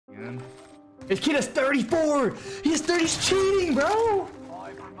again. This kid has 34! He has 30, he's cheating, bro!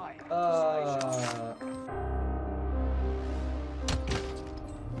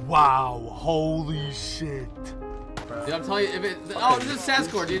 Wow, holy shit. Dude, I'm telling you, if it, oh, this is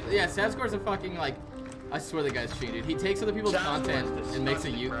Sascore, dude. Yeah, Sascore's a fucking, like, I swear the guy's cheated. He takes other people's content and makes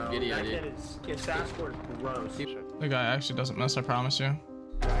a YouTube video, dude. Sascore is gross. The guy actually doesn't miss, I promise you.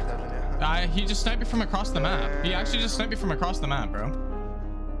 He just sniped me from across the map. He actually just sniped me from across the map, bro.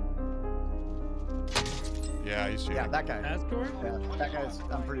 Yeah, he's cheating. Yeah, that guy. Sascore? Yeah, that guy's.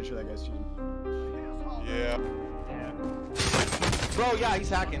 I'm pretty sure that guy's cheating. Yeah. Bro, yeah, he's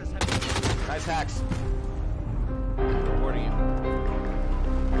hacking. Guy's hacks. Reporting you.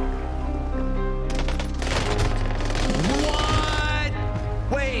 What?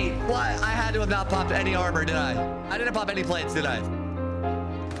 Wait, what? I had to have not popped any armor, did I? I didn't pop any plates, did I?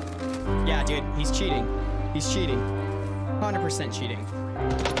 Yeah, dude, he's cheating. He's cheating. 100% cheating.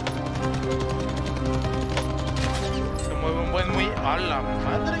 Se mueve un buen muy a la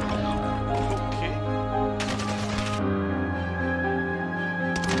madre.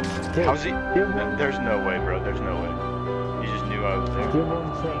 Okay. How's he? There's no way, bro. There's no way. He just knew I was there.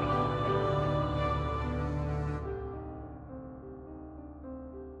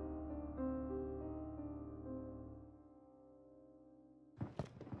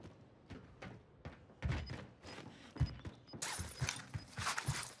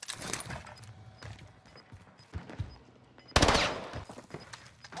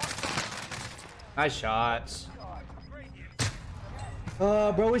 Nice shots.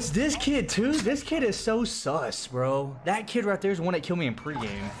 Bro, it's this kid too. This kid is so sus, bro. That kid right there is the one that killed me in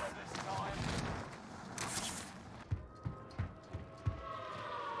pregame.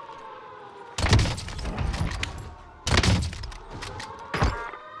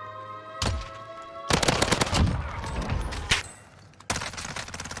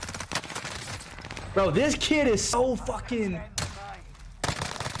 Bro, this kid is so fucking...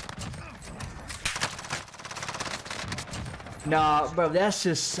 Nah, bro, that's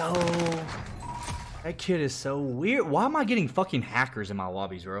just so... That kid is so weird. Why am I getting fucking hackers in my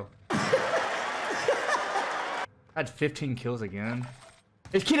lobbies, bro? I had 15 kills again.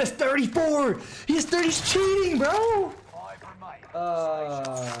 This kid has 34! He has 30, he's cheating, bro!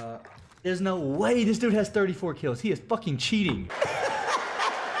 There's no way this dude has 34 kills. He is fucking cheating.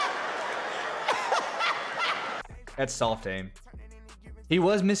 That's soft aim. He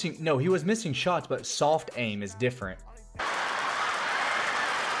was missing... No, he was missing shots, but soft aim is different.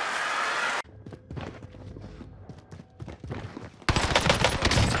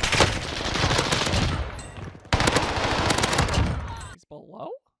 Below?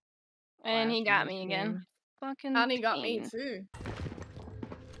 And he got me again. Fucking And he got me too.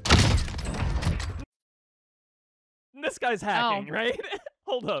 This guy's hacking, right?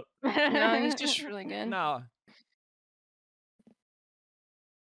 Hold up. No, he's just really good. Nah.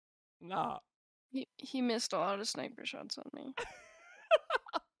 Nah. He missed a lot of sniper shots on me.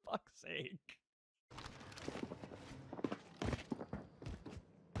 Fuck's sake.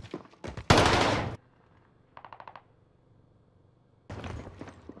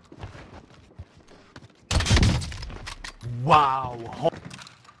 Wow.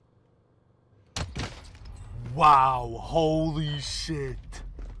 Wow, holy shit.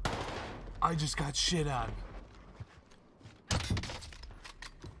 I just got shit on.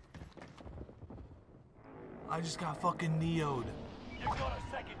 I just got fucking neo'd. You've got a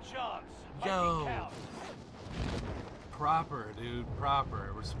second chance. Yo. Proper, dude.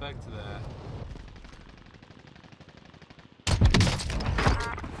 Proper. Respect to that.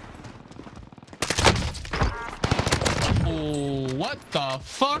 Oh, what the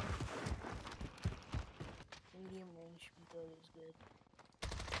fuck? Medium range rebuild is good.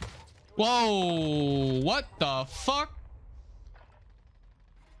 Whoa, what the fuck?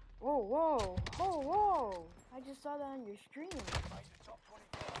 Whoa, whoa, whoa, whoa! I just saw that on your stream.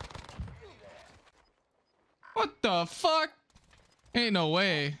 What the fuck? Ain't no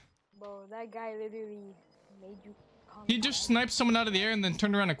way. Bro, that guy literally made you come He just sniped someone out of the air and then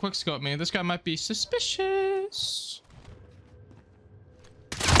turned around and quickscoped me. This guy might be suspicious.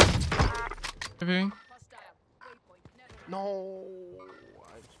 No,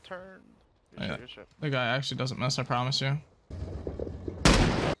 I turned. Yeah, the guy actually doesn't miss, I promise you.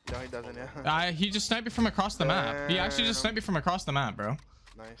 No, he doesn't, yeah. He just sniped me from across the map. He actually just sniped me from across the map, bro.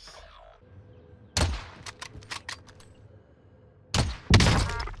 Nice.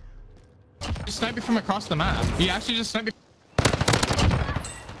 Just sniped me from across the map. He actually just sniped me.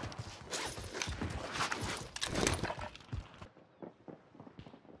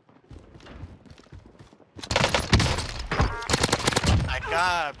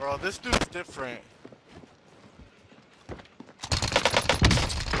 god, bro. This dude's different.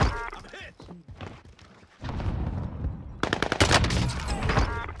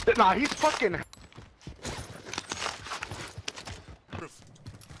 Nah, he's fucking.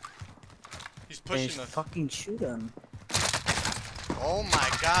 He's pushing us. Fucking shoot him. Oh my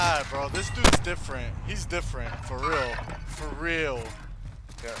god, bro. This dude's different. He's different. For real. For real.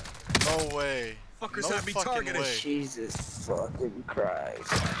 Yeah. No way. Fuckers no have me fucking targeted. way. Jesus fucking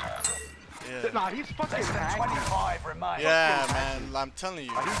Christ. Yeah. Nah, he's fucking. Less than 25 remain. Yeah, man. I'm telling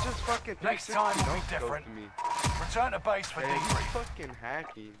you. He's just fucking. Next time will be different. Return to base for Hey, he's debrief. fucking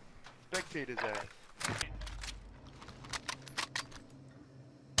hacking. Spectate his ass.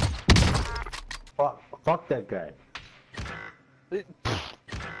 Fuck that guy.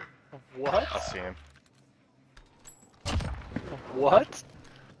 What? I see him. What?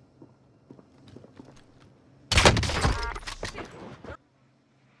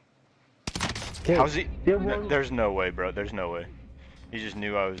 How's he? There's no way, bro. There's no way. He just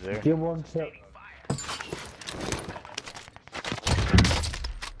knew I was there. Give one shot.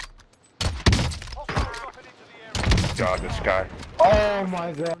 God, this guy. Oh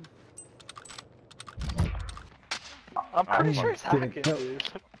my god. I'm pretty sure he's hacking, dude.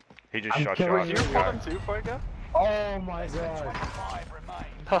 He just I'm shot killing this You guy. want him too, Fargo? Oh my god. 25 remain.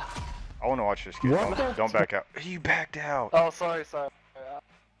 I want to watch this kid. Don't back out. You backed out. Oh, sorry. I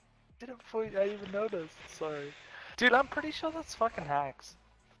didn't I even noticed. Sorry. Dude, I'm pretty sure that's fucking hacks.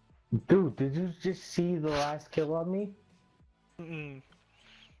 Dude, did you just see the last kill on me?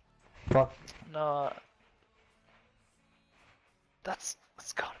 Fuck. No. That's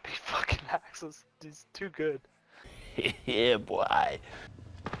gotta be fucking hacks. He's too good. Yeah, boy.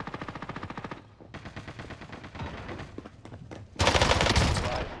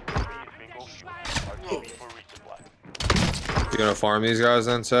 You gonna farm these guys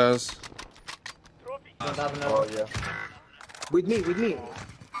then, Saz? Oh yeah. With me.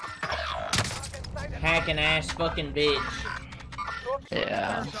 Hacking ass fucking bitch.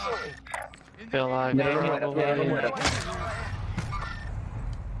 Yeah. Feel like.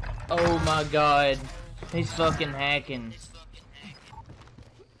 Oh my god. He's fucking hacking.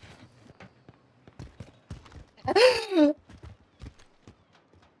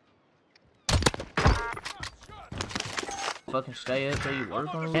 Fucking stay up till you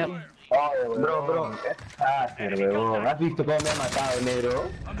work on it. Oh, bro. Weón. ¿Has visto cómo me ha matado, negro?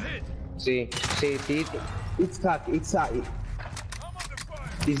 Sí. It's hacking.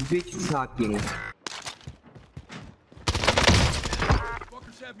 This bitch is hacking.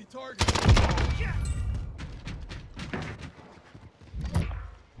 Fuckers have me targeted.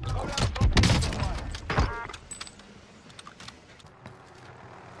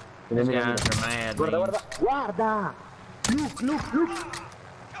 These guys are mad, man. Guarda! Look!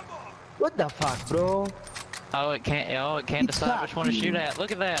 What the fuck, bro? Oh, it can't decide which one to shoot at.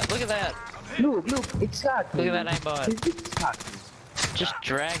 Look at that. Look, it's hacking. Look at that aimbot. It's hacking. Just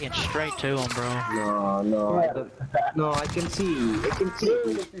dragging straight to him, bro. No, I can see.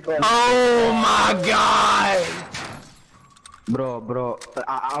 Oh my god! Bro,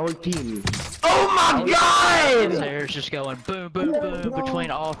 our team. Oh my god! There's just going boom, boom, boom between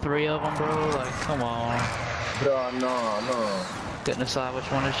all three of them, bro. Like, come on. Bro, no. Couldn't decide which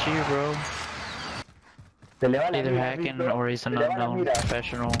one to shoot, bro. Either hacking or he's an unknown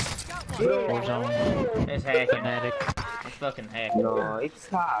professional. Warzone. It's hacking. Fanatic. It's fucking hacking. No, it's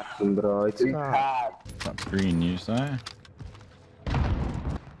hacking, bro. It's hacking. That's green news, though.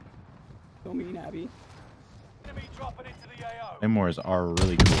 Don't mean Abby. Enemy dropping into the AO. Claymores are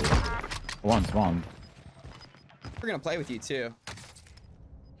really cool. One spawn. We're gonna play with you too.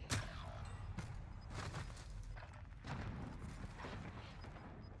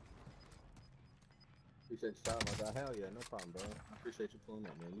 Appreciate your time, my guy. Hell yeah, no problem, bro. I appreciate you pulling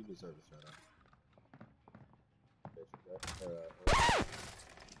up, man. You deserve a shout out.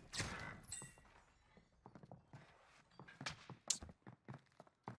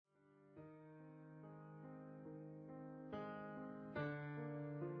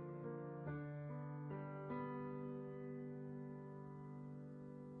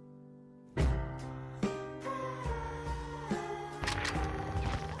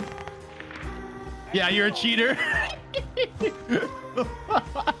 Yeah, you're a cheater.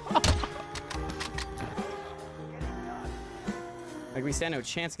 Like, we stand no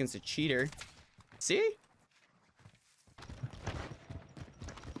chance against a cheater. See?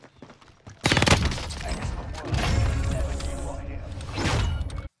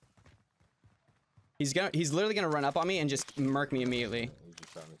 He's literally gonna run up on me and just murk me immediately.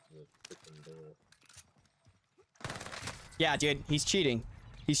 Yeah, dude, he's cheating.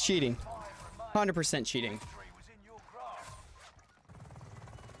 He's cheating. 100% cheating.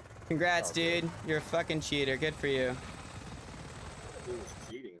 Congrats, dude. You're a fucking cheater. Good for you. He was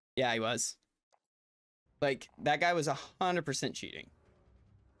cheating. Yeah, he was. Like, that guy was 100% cheating.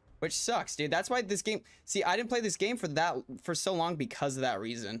 Which sucks, dude. That's why this game... See, I didn't play this game for so long because of that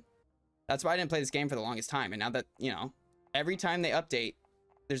reason. That's why I didn't play this game for the longest time. And now that, you know, every time they update,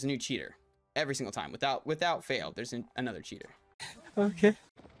 there's a new cheater. Every single time. Without fail, there's another cheater. Okay.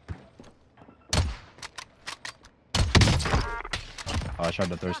 Oh, I tried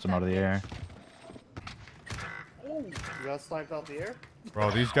to throw him out of the air. Oh, you got sniped out the air?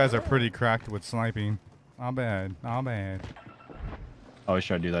 Bro, these guys are pretty cracked with sniping. Not bad. Not bad. Oh, we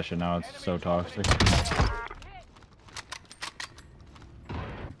should do that shit now. It's so toxic.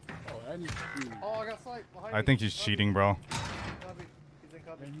 Oh, I got sniped behind I think he's cheating, bro.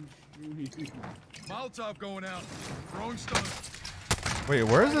 Molotov going out. Throwing stun. Wait,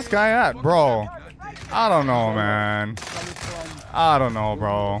 where is this guy at, bro? I don't know, man. I don't know,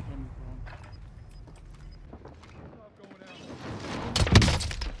 bro.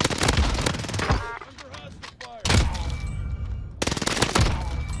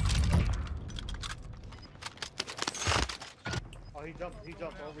 Oh, he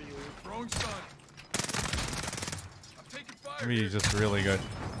jumped over you. Throwing stun. I'm taking fire. Maybe he's just really good.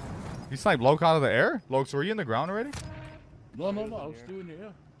 He sniped Loke out of the air? Lokes, were you in the ground already? No, I was still in the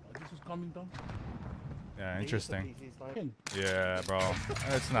air. This is coming down. Yeah, interesting. Yeah, bro.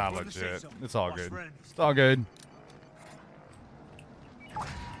 It's not legit. It's all good. It's all good.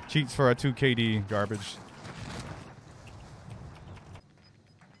 Cheats for a 2 KD garbage.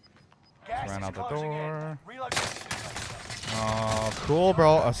 Ran out the door. Oh, cool,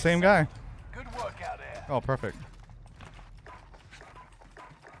 bro. Same guy. Good work out there. Oh, perfect.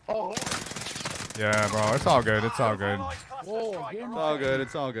 Oh. Yeah, bro. It's all good. It's all good. Whoa, It's all good.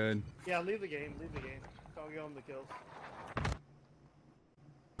 It's all good. Yeah, leave the game. Leave the game. Don't get on the kills.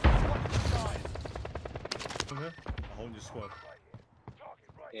 Hold your squad.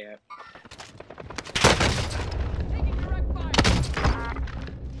 Yeah.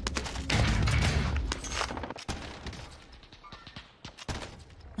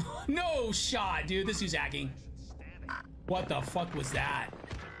 No shot, dude. This is hacking. What the fuck was that?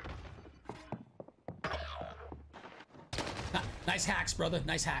 Nice hacks, brother.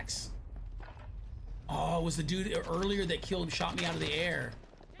 Nice hacks. Oh, it was the dude earlier that shot me out of the air.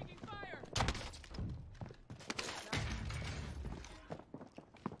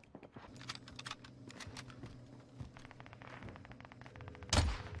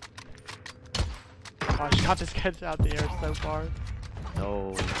 Oh, I shot this kid out the air so far.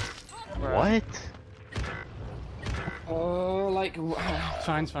 No. Right. What? Oh, like...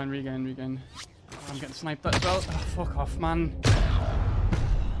 Fine, regain. I'm getting sniped as well. Oh, fuck off, man.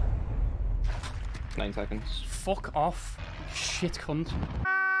 9 seconds. Fuck off. Shit cunt.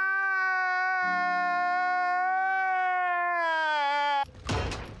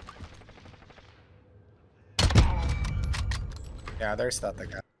 Yeah, there's not the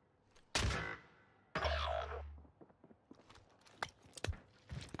guy.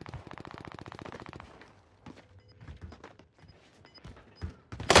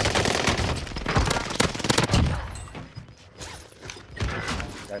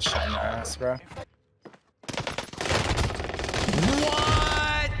 That shot in the ass, bro.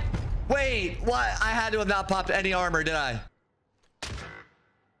 What? Wait, what? I had to have not popped any armor, did I?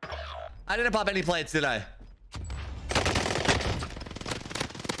 I didn't pop any plates, did I?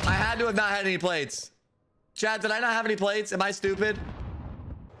 I had to have not had any plates. Chad, did I not have any plates? Am I stupid?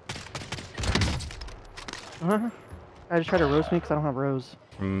 I just tried to roast me because I don't have rows.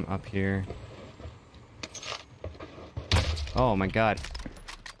 From up here. Oh my god.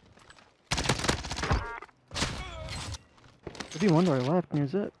 There'd be one door left near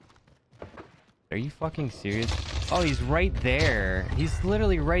zip. Are you fucking serious? Oh, he's right there. He's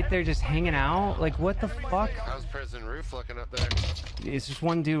literally right there just hanging out. Like, what the fuck? How's President Roof looking up there? It's just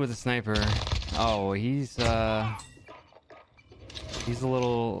one dude with a sniper. Oh, he's a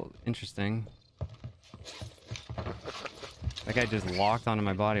little interesting. That guy just locked onto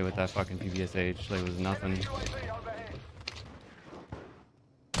my body with that fucking PPSH like it was nothing.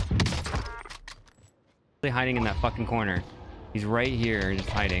 He's hiding in that fucking corner. He's right here, just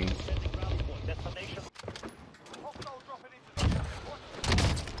hiding.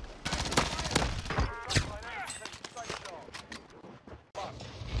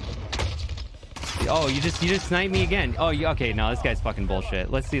 Oh, you just sniped me again. Oh, okay. No, this guy's fucking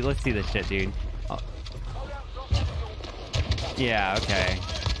bullshit. Let's see this shit, dude. Oh. Yeah, okay.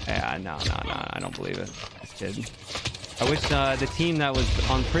 Yeah, no, I don't believe it. This kid. I wish the team that was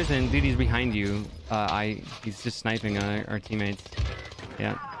on prison, dude, he's behind you. He's just sniping our teammates.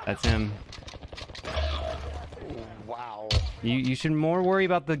 Yeah, that's him. Wow. You should more worry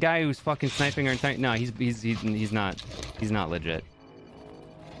about the guy who's fucking sniping our entire. No, he's not legit.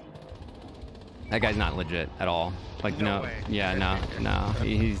 That guy's not legit at all. Like no way. Yeah, no,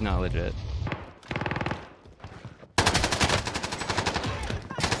 he's not legit.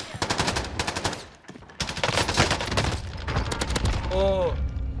 Oh,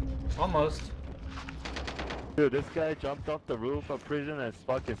 almost. Dude, this guy jumped off the roof of prison and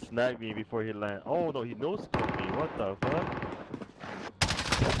fucking sniped me before he landed. Oh no, he no-scoped me. What the fuck?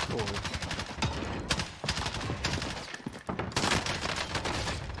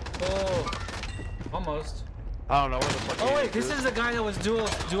 Oh, almost. I don't know where the fuck. Oh wait, this is the guy that was dual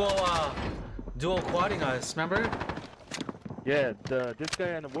quadding us. Remember? Yeah, this guy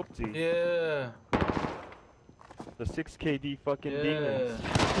and the whoopsie. Yeah. The 6KD fucking demons.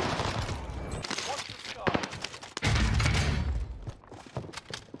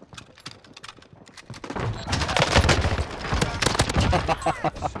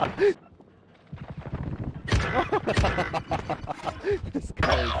 This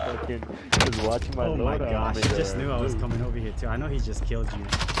guy is fucking just watching my loadout. Oh my gosh, he just knew I was coming over here too. I know he just killed you.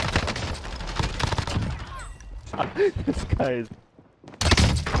 This guy is...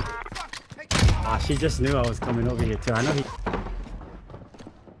 Ah, she just knew I was coming over here too. I know he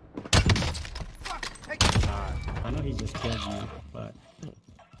just killed you, but...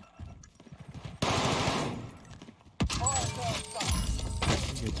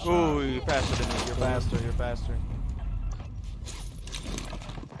 Ooh, you're faster than me. You're faster. You're faster.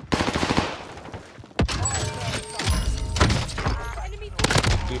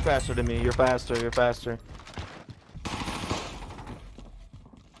 You're faster than me. You're faster. You're faster.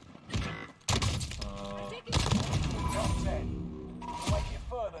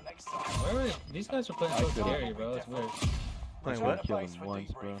 These guys are playing so scary, bro. It's weird. Playing what? Kill him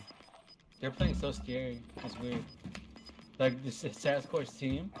once, bro. They're playing so scary. It's weird. Like this Sasquatch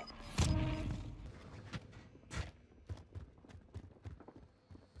team. Made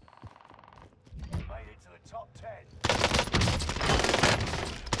it to the top 10.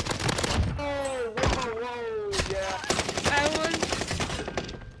 Oh, whoa, yeah. I was.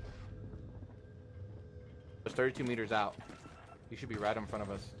 There's 32 meters out. You should be right in front of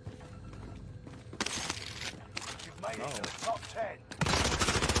us. You've made it to the top 10.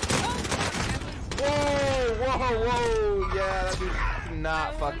 Whoa! Yeah, that dude's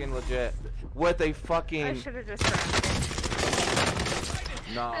not fucking legit. With a fucking... I should have just grabbed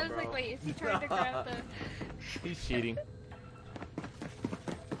it. Nah, I was bro. like, wait, is he trying to grab the... He's cheating.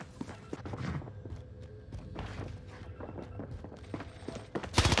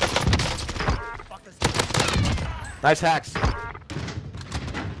 Nice hacks.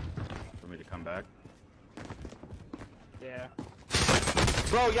 For me to come back. Yeah.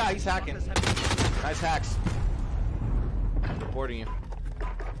 Bro, yeah, he's hacking. Nice hacks. Reporting you.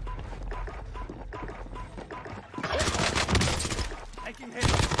 I can hit.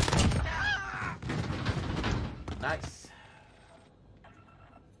 Nice.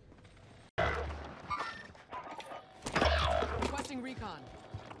 Requesting recon.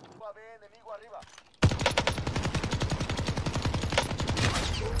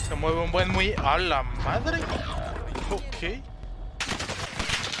 Se mueve un buen muy... ¡A la madre! Ok.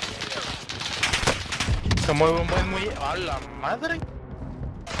 Se mueve un buen muy... ¡A la madre!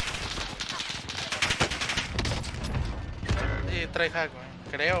 Trae hack,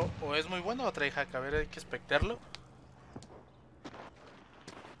 creo. O es muy bueno o trae hack. A ver, hay que espectarlo.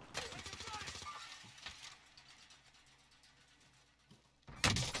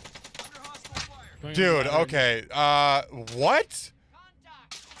 Dude, okay. What?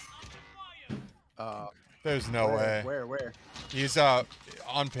 There's no way. Where? He's on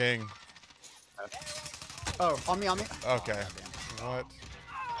ping. Oh, on me. Okay. What?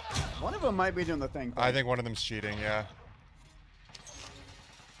 One of them might be doing the thing. I think one of them's cheating, yeah.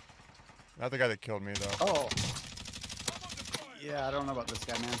 Not the guy that killed me, though. Oh. Yeah, I don't know about this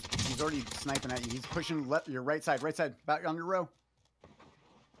guy, man. He's already sniping at you. He's pushing your right side, back on your row.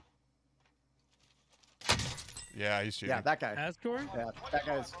 Yeah, he's cheating. Yeah, that guy. Ascor? Yeah, that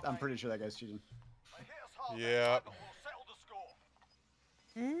guy's. I'm pretty sure that guy's cheating. Yeah.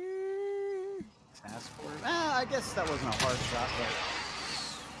 Ascor. I guess that wasn't a hard shot, but.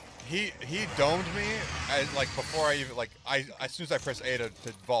 He domed me, like before I even as soon as I press A to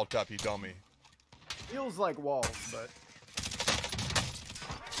vault up, he domed me. Feels like walls, but.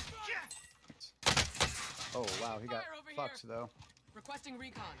 Oh wow, he got fucked though. Requesting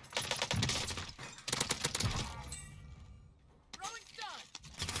recon.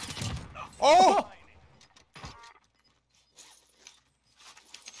 Oh!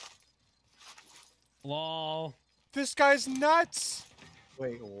 Lol. This guy's nuts.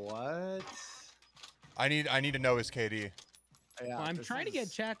 Wait, what? I need to know his KD. Yeah, well, I'm trying to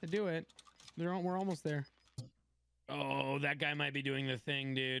get chat to do it. We're almost there. Oh, that guy might be doing the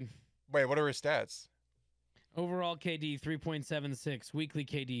thing, dude. Wait, what are his stats? Overall KD 3.76, weekly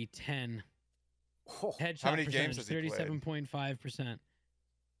KD 10. Oh, headshot how many games has he played? 37.5%.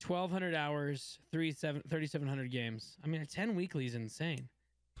 1,200 hours, 3,700 games. I mean, a 10 weekly is insane.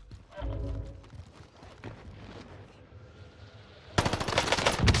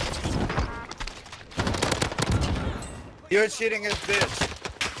 You're cheating his bitch.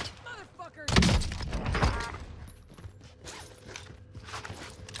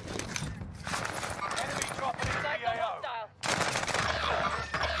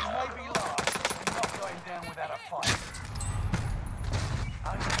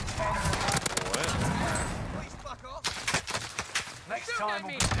 Next time will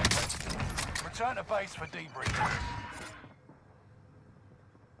be different. Return to base for debrief.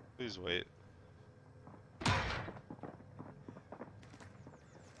 Please wait.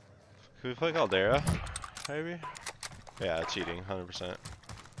 Can we play Caldera? Maybe? Yeah, cheating, 100%.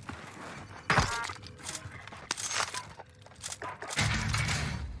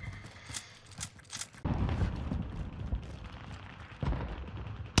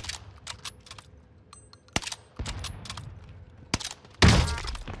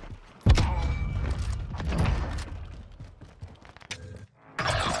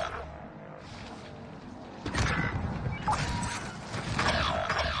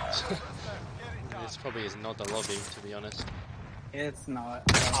 Probably is not the lobby, to be honest. It's not.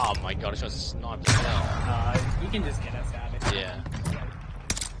 Oh my god, it's just sniped as well. You can just get us out of here. Yeah.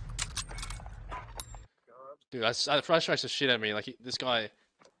 Dude, I frustrated the shit out of me. Like, this guy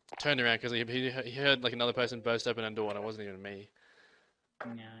turned around because he heard like another person burst open a door and it wasn't even me.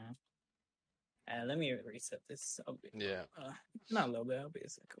 Nah. Let me reset this. Yeah. Not a little bit, I'll be a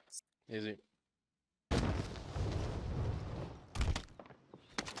second. Easy.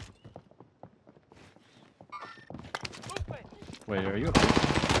 Wait, are you?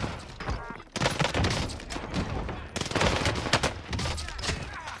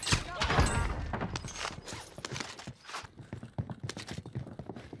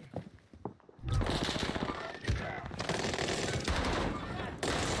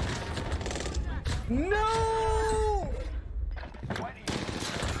 No!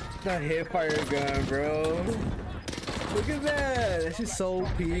 That hipfire gun, bro. Look at that. That's just so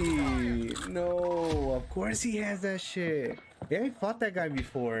OP. No, of course he has that shit. Yeah, he fought that guy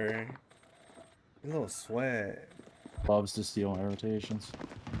before. A little sweat. Loves to steal my rotations.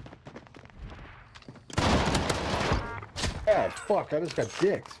 Oh, fuck, I just got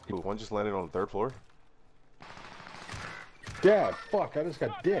dicked. Ooh, one just landed on the 3rd floor. Yeah, fuck, I just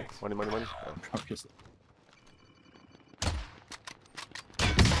got dicked. Money. Oh.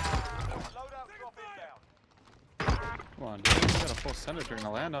 Come on, dude. You got a full senator in the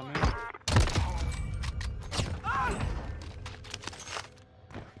land on me.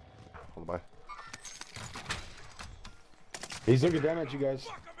 Hold by. He's looking down at you guys.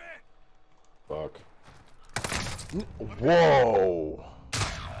 Fuck. Whoa!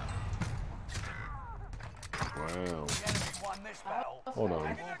 Wow. Hold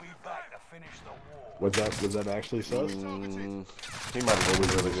on. Was that actually sus? He might have been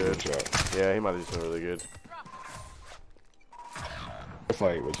really good. Yeah, he might have just been really good. The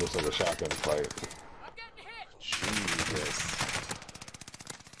fight was just like a shotgun fight.